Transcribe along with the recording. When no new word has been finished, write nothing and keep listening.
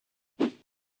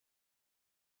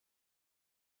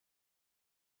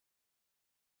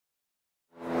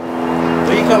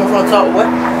from talk what?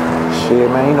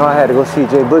 Shit, man, you know I had to go see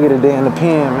Jay Boogie today in the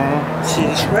pen, man.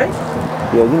 Shit, straight?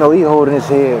 Yeah, you know he holding his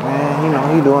head, man. You know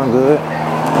he doing good.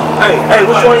 Hey,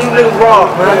 which one of you niggas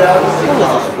robbed, man?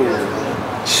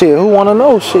 Shit, who wanna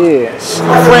know? Shit.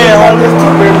 My friend, homie.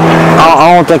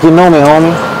 I don't think you know me,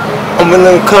 homie. I'm a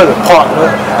little cousin,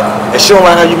 partner. And she don't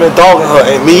like how you been dogging her,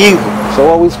 and me either. So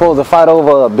what, we supposed to fight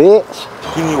over a bitch?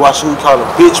 You need to watch who we call a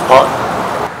bitch, partner.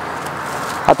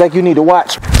 I think you need to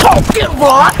watch. Talk, get him,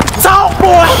 Rod. Talk,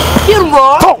 boy. Get him,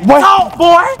 Rod. Talk, boy. Talk,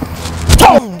 boy.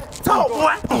 Talk. Talk,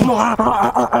 boy.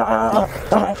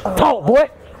 Talk, boy.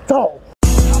 Talk.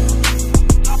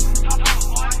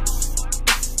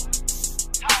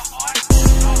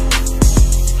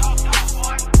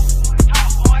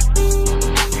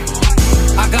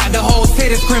 I got the whole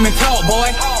city screaming talk, boy.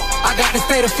 I got the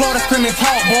state of Florida screaming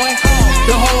talk, boy.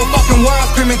 The whole fucking world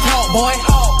screaming talk, boy.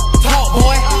 Talk,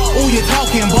 boy. Ooh, you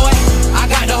talking, boy. I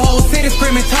got the whole city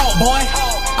screaming talk, boy.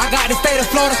 I got the state of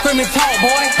Florida screaming talk,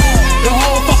 boy. The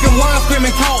whole fucking world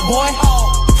screaming talk, boy.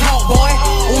 Talk, boy.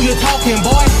 Ooh, you talking,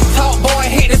 boy. Talk, boy.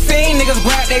 Hit the scene, niggas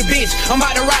grab they bitch. I'm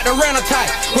about to ride the rental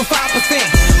type with 5%.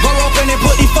 Go up and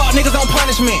put these fuck niggas on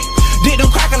punishment. Did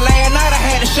them cracker last night, I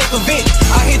had to shake a bitch.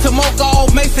 I hit Tomoka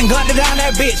old Mason, gunned it down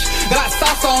that bitch. Got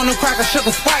salsa on them crackers, shook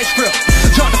a Sprite strip.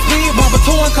 Jumped the speed bumper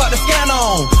 2 and cut the scanner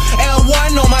on.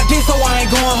 L1 on my D, so I ain't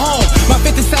going home. My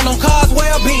 50 sell on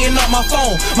Carswell, beating up my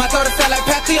phone. My 30 sell like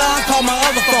Papillon, call my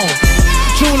other phone.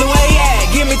 Julie, where you at?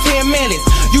 Give me 10 minutes.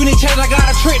 You need change, I got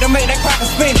a trick to make that cracker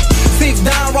spin it. 6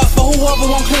 down rocks for whoever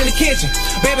won't clean the kitchen.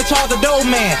 Baby Charles the dough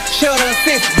man, shelter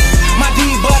assistant. My D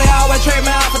buddy always trade me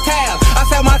out for tabs. I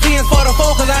sell my tens for the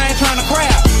four cause I ain't tryna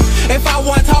crap. If I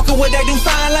wasn't talking, would they do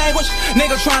sign language?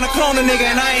 Nigga tryna clone a nigga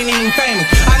and I ain't even famous.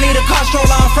 I need a car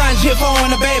stroller on front, Jip phone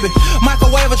and a baby.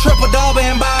 Microwave a triple double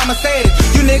and buy a Mercedes.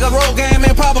 You nigga road game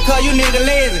and proper cause you nigga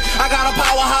lazy. I got a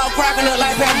powerhouse cracking up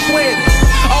like Patrick Swayze.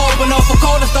 Open up for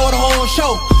cold and stole the whole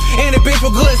show. Any bitch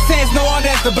with good sense, no one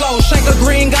that's the blow. Shake a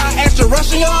green guy, extra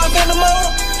Russian yards in the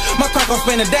motor. My crack gon'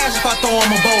 spin a dash if I throw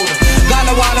him a boulder. Got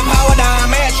the wallet power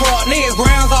down, mad truck niggas.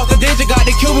 Grounds off the digit, got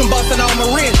the Cuban bustin' on my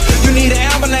wrist. You need an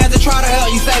ambulance to try to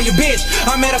help you save your bitch.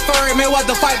 I met a furry man, what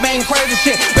the fight, man, crazy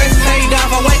shit. Best to take you down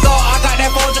if I wake up, I got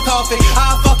that Folger coffee.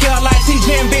 I'll fuck you up like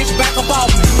TGM, bitch, back up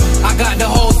off me. I got the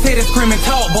whole city screaming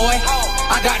talk, boy.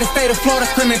 I got the state of Florida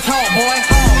screaming talk, boy.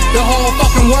 The whole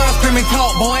fucking world screaming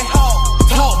talk, boy.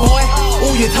 Talk, boy.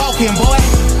 Ooh, you talking, boy.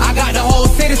 I got the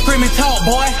whole city screaming talk,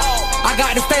 boy. I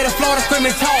got the state of Florida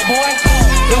screaming talk, boy.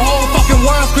 The whole fucking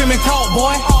world screaming talk,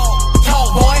 boy.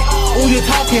 Talk, boy. Ooh, you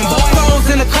talking, boy. Phones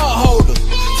in the card holder.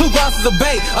 2 glasses of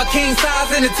bait, a king size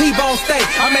in a T-bone steak.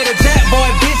 I made a jack boy,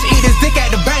 bitch, eat his dick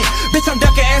at the bank. Bitch, I'm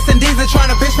ducking S&Ds and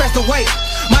trying to bitch press the weight.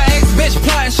 My ex-bitch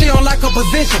plotting, she don't like her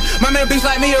position. My man bitch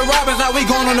like me and Robbins, like we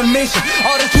going on a mission.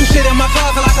 All this true shit in my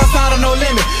closet like I signed on No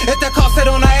Limit. If that cop sit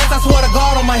on her ass, I swear to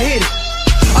God I'ma hit it.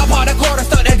 I bought that quarter,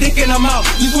 stuck that dick in her mouth.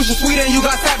 You switch your sweet and you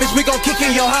got savage, we gon' kick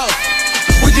in your house.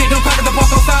 We did them crack at the park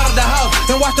on side of the house.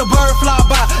 Then watch the bird fly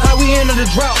by like we into the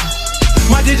drought.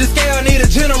 My digit scale need a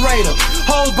generator.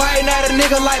 Hoes biting at a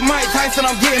nigga like Mike Tyson,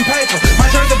 I'm getting paper. My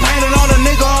jersey painted on a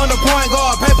nigga on the point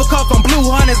guard. Paper cup from Blue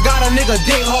Hunters, got a nigga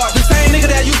dick hard. The same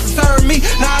nigga that used to serve me,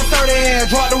 now I serve the air.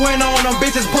 Drop the window on them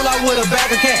bitches, pull out with a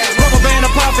bag of cash. Rubber band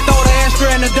of profit, throw the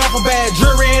ashtray in the duffel bag.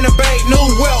 Jury in the bank, new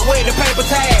welt with the paper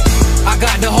tag. I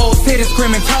got the whole city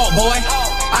screaming talk, boy.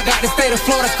 I got the state of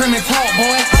Florida screaming talk,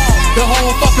 boy. The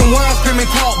whole fucking world screaming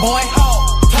talk, boy.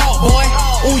 Talk, boy.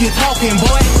 Ooh, you talking,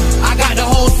 boy. I got the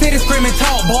whole city screaming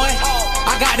talk, boy.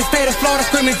 I got the state of Florida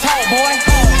screaming talk, boy.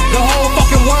 The whole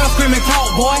fucking world screaming talk,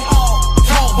 boy.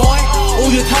 Talk, boy.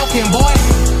 Ooh, you talking, boy.